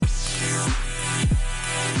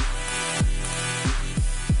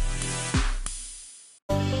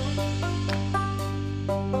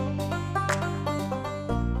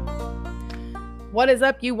What is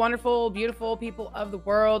up, you wonderful, beautiful people of the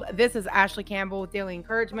world? This is Ashley Campbell with Daily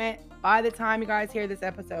Encouragement. By the time you guys hear this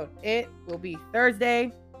episode, it will be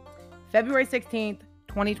Thursday, February 16th,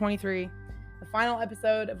 2023. The final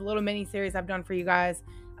episode of a little mini series I've done for you guys.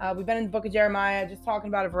 We've been in the book of Jeremiah, just talking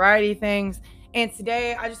about a variety of things. And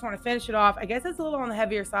today, I just want to finish it off. I guess it's a little on the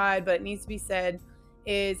heavier side, but it needs to be said,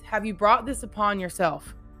 is have you brought this upon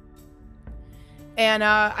yourself? And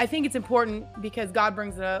I think it's important because God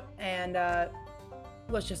brings it up, and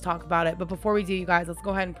let's just talk about it. But before we do, you guys, let's go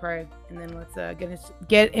ahead and pray, and then let's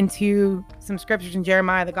get into some scriptures in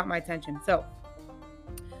Jeremiah that got my attention. So,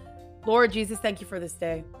 Lord Jesus, thank you for this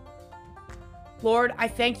day. Lord, I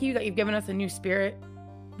thank you that you've given us a new spirit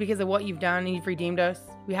because of what you've done, and you've redeemed us.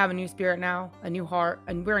 We have a new spirit now, a new heart,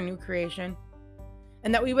 and we're a new creation.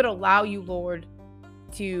 And that we would allow you, Lord,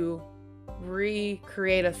 to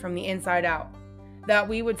recreate us from the inside out. That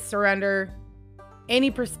we would surrender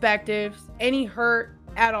any perspectives, any hurt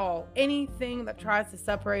at all, anything that tries to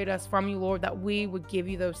separate us from you, Lord, that we would give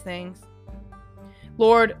you those things.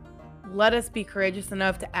 Lord, let us be courageous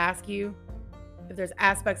enough to ask you if there's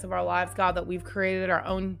aspects of our lives, God, that we've created our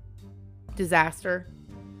own disaster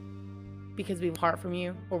because we've heard from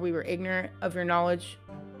you, or we were ignorant of your knowledge.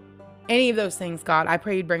 Any of those things, God, I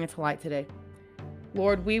pray you'd bring it to light today.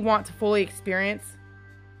 Lord, we want to fully experience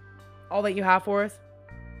all that you have for us.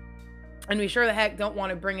 And we sure the heck don't want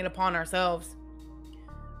to bring it upon ourselves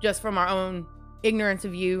just from our own ignorance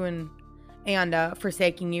of you and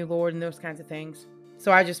forsaking you, Lord, and those kinds of things.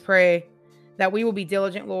 So I just pray that we will be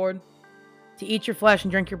diligent, Lord, to eat your flesh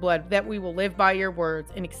and drink your blood, that we will live by your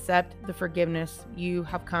words and accept the forgiveness you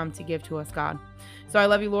have come to give to us, God. So I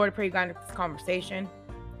love you, Lord. I pray you guide this conversation.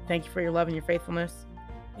 Thank you for your love and your faithfulness.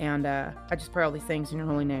 And I just pray all these things in your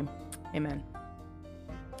holy name. Amen.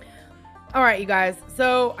 All right, you guys.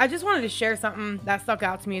 So I just wanted to share something that stuck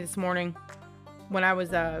out to me this morning when I was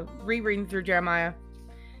rereading through Jeremiah.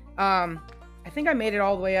 I think I made it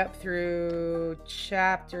all the way up through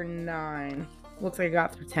chapter 9. Looks like I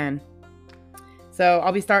got through 10. So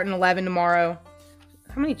I'll be starting 11 tomorrow.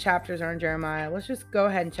 How many chapters are in Jeremiah? Let's just go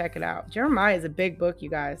ahead and check it out. Jeremiah is a big book, you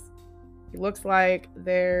guys. It looks like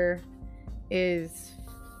there is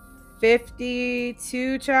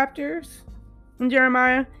 52 chapters in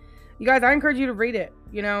Jeremiah. You guys, I encourage you to read it.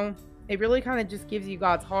 You know, it really kind of just gives you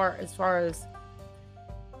God's heart as far as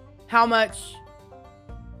how much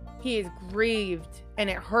he is grieved and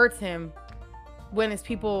it hurts him when his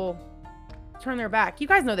people turn their back. You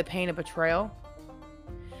guys know the pain of betrayal.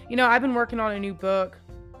 You know, I've been working on a new book,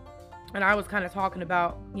 and I was kind of talking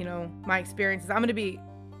about, you know, my experiences. I'm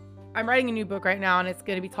writing a new book right now, and it's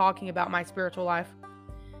going to be talking about my spiritual life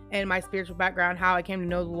and my spiritual background, how I came to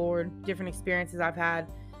know the Lord, different experiences I've had.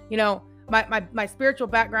 You know, my spiritual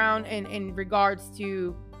background in regards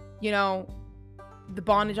to, you know, the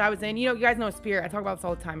bondage I was in. You know, you guys know spirit. I talk about this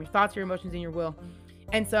all the time. Your thoughts, your emotions, and your will.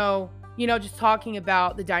 And so, you know, just talking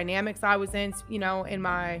about the dynamics I was in, you know, in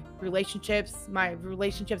my relationships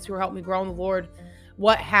who helped me grow in the Lord,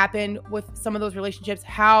 what happened with some of those relationships,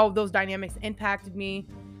 how those dynamics impacted me,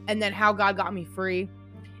 and then how God got me free.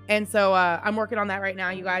 And so I'm working on that right now,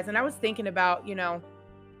 you guys. And I was thinking about, you know,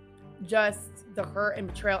 just the hurt and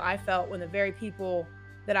betrayal I felt when the very people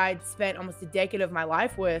that I'd spent almost a decade of my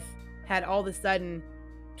life with had all of a sudden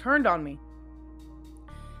turned on me.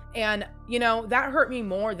 And, you know, that hurt me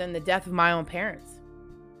more than the death of my own parents.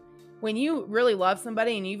 When you really love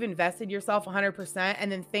somebody and you've invested yourself 100%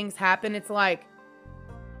 and then things happen, it's like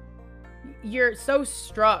you're so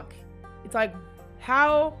struck. It's like,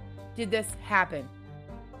 how did this happen?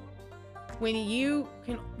 You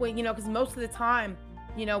know, because most of the time,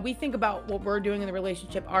 you know, we think about what we're doing in the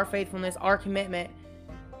relationship, our faithfulness, our commitment.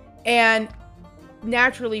 And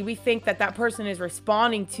naturally, we think that that person is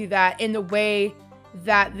responding to that in the way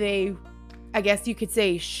that they, I guess you could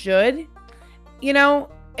say, should. You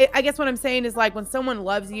know, I guess what I'm saying is, like, when someone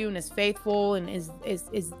loves you and is faithful and is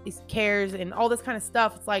cares and all this kind of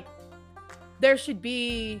stuff, it's like there should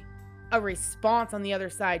be a response on the other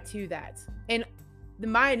side to that. And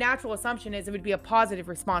my natural assumption is it would be a positive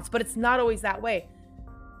response, but it's not always that way.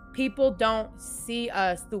 People don't see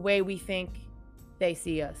us the way we think they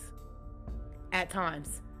see us at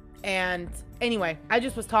times. And anyway, I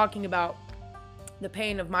just was talking about the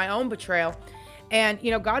pain of my own betrayal. And,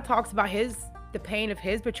 you know, God talks about the pain of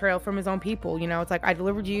his betrayal from his own people. You know, it's like, I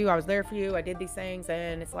delivered you, I was there for you, I did these things,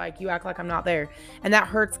 and it's like, you act like I'm not there. And that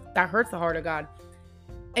hurts the heart of God.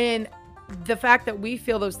 And the fact that we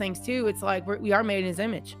feel those things too, it's like we are made in his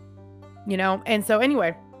image, you know? And so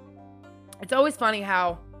anyway, it's always funny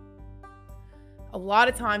how a lot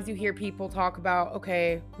of times you hear people talk about,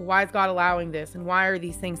 okay, why is God allowing this? And why are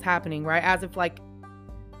these things happening, right? As if like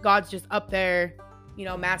God's just up there,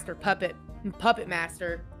 master puppet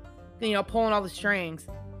master, pulling all the strings.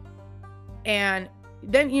 And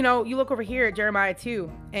then, you look over here at Jeremiah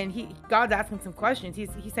 2, and God's asking some questions.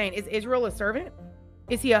 He's saying, is Israel a servant?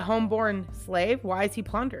 Is he a homeborn slave? Why is he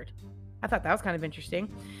plundered? I thought that was kind of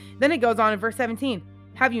interesting. Then it goes on in verse 17.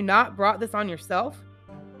 Have you not brought this on yourself?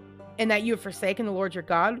 And that you have forsaken the Lord your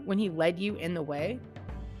God when he led you in the way?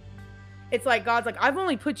 It's like God's like, I've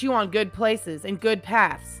only put you on good places and good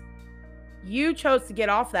paths. You chose to get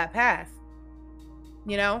off that path.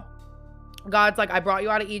 God's like, I brought you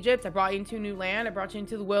out of Egypt. I brought you into a new land. I brought you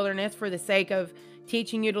into the wilderness for the sake of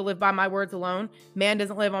teaching you to live by my words alone. Man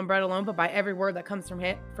doesn't live on bread alone, but by every word that comes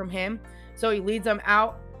from him. So he leads them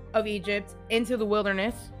out of Egypt into the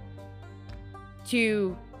wilderness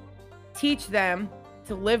to teach them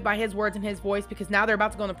to live by his words and his voice, because now they're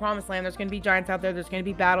about to go in the promised land. There's going to be giants out there. There's going to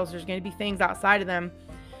be battles. There's going to be things outside of them.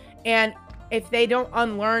 And if they don't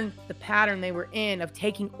unlearn the pattern they were in of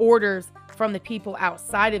taking orders from the people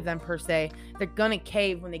outside of them per se, they're going to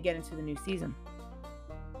cave when they get into the new season.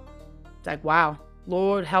 It's like, wow,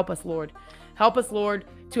 Lord, help us, Lord. Help us, Lord,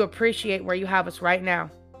 to appreciate where you have us right now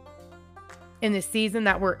in the season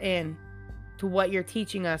that we're in, to what you're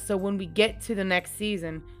teaching us. So when we get to the next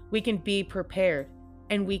season, we can be prepared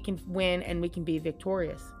and we can win and we can be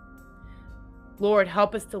victorious. Lord,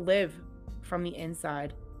 help us to live from the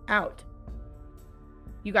inside out.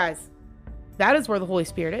 You guys, that is where the Holy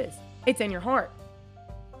Spirit is. It's in your heart.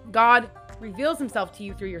 God reveals himself to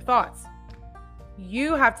you through your thoughts.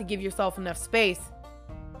 You have to give yourself enough space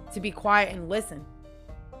to be quiet and listen.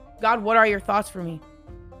 God, what are your thoughts for me?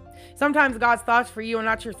 Sometimes God's thoughts for you are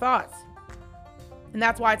not your thoughts. And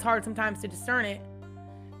that's why it's hard sometimes to discern it,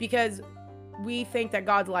 because we think that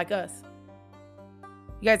God's like us.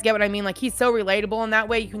 You guys get what I mean? Like, he's so relatable in that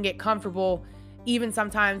way. You can get comfortable even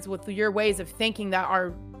sometimes with your ways of thinking that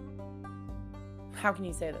are, how can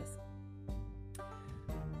you say this?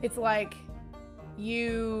 It's like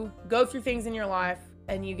you go through things in your life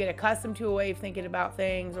and you get accustomed to a way of thinking about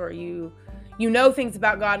things, or you know things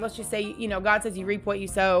about God. Let's just say, God says you reap what you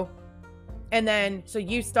sow. And then, so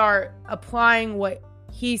you start applying what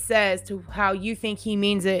he says to how you think he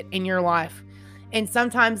means it in your life. And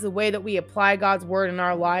sometimes the way that we apply God's word in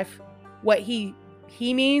our life, what he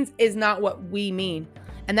means is not what we mean.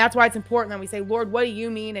 And that's why it's important that we say, Lord, what do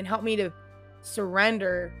you mean? And help me to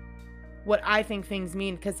surrender what I think things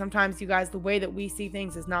mean. Because sometimes, you guys, the way that we see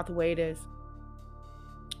things is not the way it is.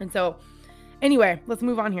 And so, anyway, let's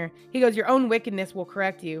move on here. He goes, your own wickedness will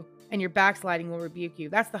correct you and your backsliding will rebuke you.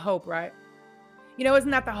 That's the hope, right?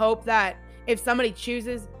 Isn't that the hope, that if somebody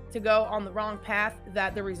chooses to go on the wrong path,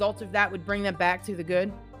 that the result of that would bring them back to the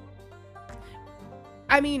good?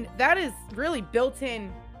 I mean, that is really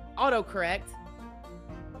built-in autocorrect.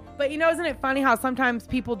 But isn't it funny how sometimes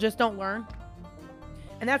people just don't learn?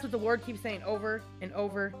 And that's what the Lord keeps saying over and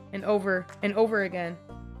over and over and over again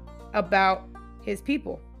about his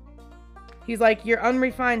people. He's like, you're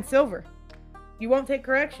unrefined silver. You won't take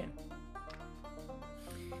correction.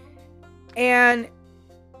 And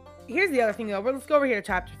here's the other thing, though. Let's go over here to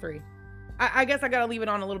chapter 3. I guess I got to leave it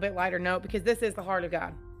on a little bit lighter note, because this is the heart of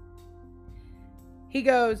God. He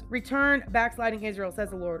goes, return, backsliding Israel,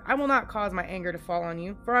 says the Lord. I will not cause my anger to fall on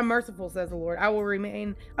you, for I'm merciful, says the Lord. I will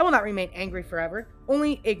not remain angry forever.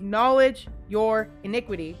 Only acknowledge your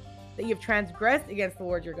iniquity, that you have transgressed against the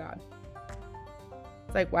Lord your God.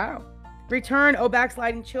 It's like, wow. Return, O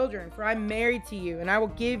backsliding children, for I'm married to you, and I will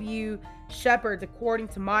give you shepherds according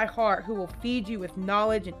to my heart, who will feed you with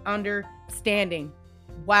knowledge and understanding.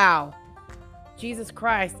 Wow. Jesus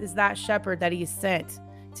Christ is that shepherd that he is sent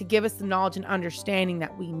to give us the knowledge and understanding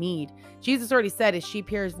that we need. Jesus already said, his sheep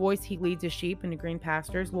hear his voice, he leads his sheep into green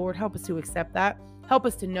pastures. Lord, help us to accept that. Help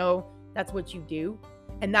us to know that's what you do,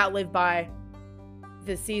 and not live by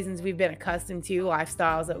the seasons we've been accustomed to,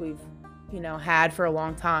 lifestyles that we've, had for a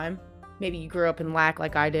long time. Maybe you grew up in lack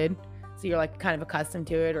like I did, so you're like kind of accustomed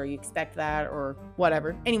to it, or you expect that, or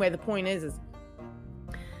whatever. Anyway, the point is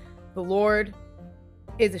the Lord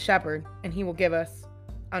is a shepherd, and he will give us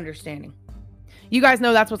understanding. You guys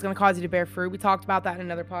know that's what's going to cause you to bear fruit. We talked about that in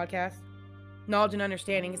another podcast. Knowledge and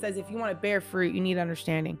understanding. It says if you want to bear fruit, you need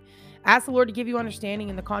understanding. Ask the Lord to give you understanding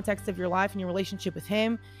in the context of your life and your relationship with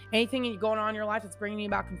him. Anything going on in your life that's bringing you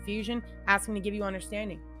about confusion, ask him to give you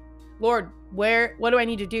understanding. Lord, what do I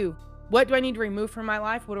need to do? What do I need to remove from my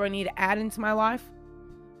life? What do I need to add into my life?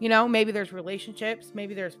 Maybe there's relationships.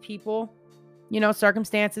 Maybe there's people,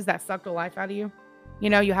 circumstances that suck the life out of you.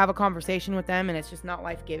 You have a conversation with them and it's just not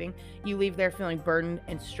life-giving. You leave there feeling burdened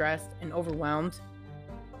and stressed and overwhelmed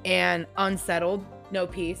and unsettled, no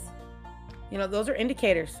peace. Those are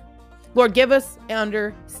indicators. Lord, give us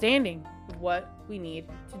understanding of what we need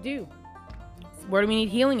to do. Where do we need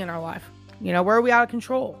healing in our life? Where are we out of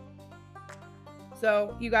control?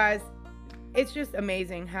 So, you guys, it's just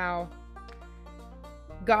amazing how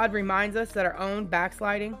God reminds us that our own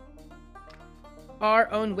backsliding,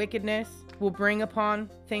 our own wickedness will bring upon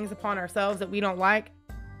things upon ourselves that we don't like.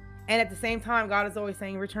 And at the same time, God is always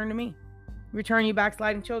saying, return to me. Return, you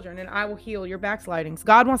backsliding children, and I will heal your backslidings.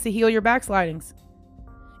 God wants to heal your backslidings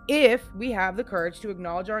if we have the courage to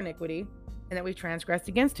acknowledge our iniquity and that we transgressed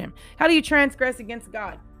against him. How do you transgress against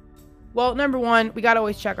God? Well, number one, we got to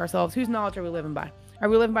always check ourselves. Whose knowledge are we living by? Are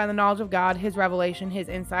we living by the knowledge of God, his revelation, his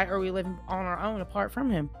insight, or are we living on our own apart from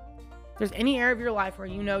him? If there's any area of your life where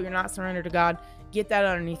you know you're not surrendered to God, get that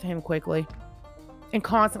underneath him quickly and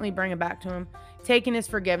constantly bring it back to him. Taking his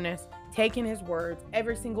forgiveness, taking his words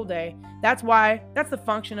every single day. That's the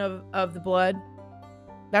function of the blood.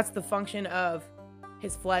 That's the function of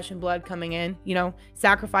his flesh and blood coming in,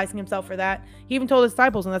 sacrificing himself for that. He even told his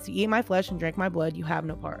disciples, unless you eat my flesh and drink my blood, you have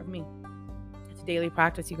no part of me. It's a daily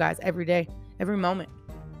practice, you guys, every day, every moment.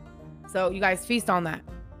 So you guys feast on that.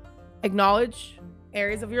 Acknowledge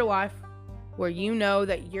areas of your life where you know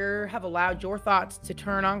that you have allowed your thoughts to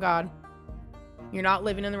turn on God. You're not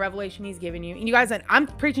living in the revelation he's given you. And you guys, I'm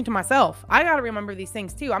preaching to myself. I got to remember these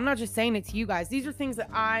things too. I'm not just saying it to you guys. These are things that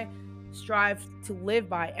I strive to live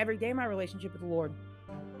by every day in my relationship with the Lord.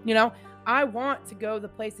 I want to go the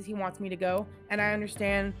places he wants me to go. And I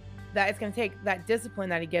understand that it's going to take that discipline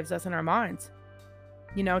that he gives us in our minds,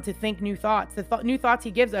 to think new thoughts, new thoughts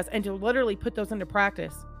he gives us, and to literally put those into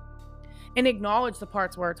practice and acknowledge the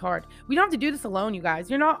parts where it's hard. We don't have to do this alone, you guys.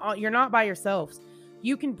 You're not by yourselves.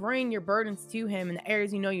 You can bring your burdens to him in the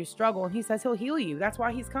areas you struggle, and he says he'll heal you. That's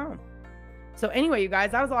why he's come. So anyway, you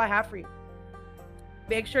guys, that was all I have for you.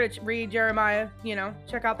 Make sure to read Jeremiah,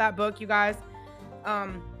 check out that book, you guys.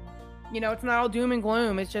 It's not all doom and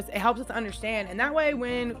gloom. It helps us to understand. And that way,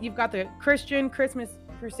 when you've got the Christian Christmas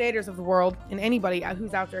crusaders of the world and anybody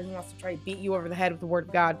who's out there who wants to try to beat you over the head with the word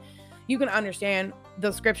of God, you can understand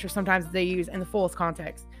the scriptures sometimes they use in the fullest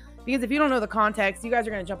context. Because if you don't know the context, you guys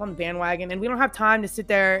are going to jump on the bandwagon, and we don't have time to sit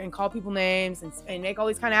there and call people names and make all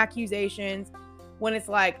these kind of accusations when it's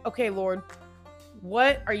like, okay, Lord,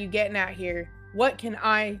 what are you getting at here? What can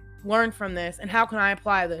I learn from this? And how can I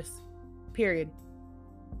apply this? Period.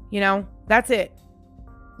 That's it.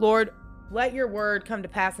 Lord, let your word come to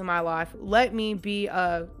pass in my life. Let me be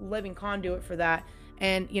a living conduit for that.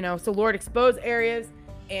 And, so Lord, expose areas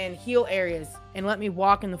and heal areas, and let me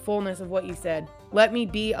walk in the fullness of what you said. Let me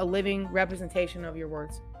be a living representation of your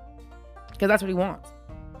words, because that's what he wants.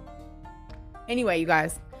 Anyway, you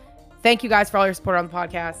guys, thank you guys for all your support on the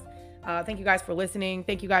podcast. Thank you guys for listening.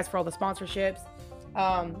 Thank you guys for all the sponsorships.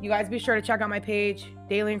 You guys be sure to check out my page,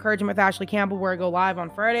 Daily Encouragement with Ashley Campbell, where I go live on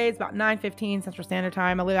Fridays about 9:15 Central Standard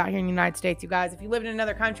Time. I live out here in the United States, you guys. If you live in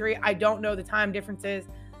another country, I don't know the time differences,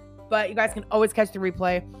 but you guys can always catch the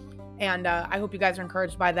replay. And I hope you guys are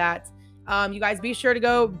encouraged by that. You guys be sure to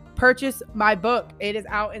go purchase my book. It is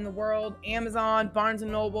out in the world, Amazon, Barnes &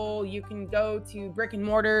 Noble. You can go to brick and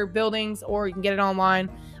mortar buildings, or you can get it online.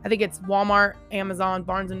 I think it's Walmart, Amazon,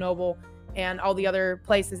 Barnes & Noble, and all the other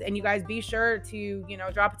places. And you guys be sure to,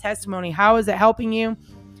 drop a testimony. How is it helping you?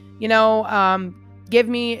 Give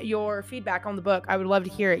me your feedback on the book. I would love to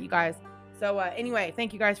hear it, you guys. So anyway,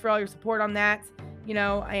 thank you guys for all your support on that,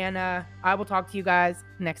 and I will talk to you guys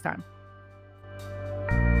next time.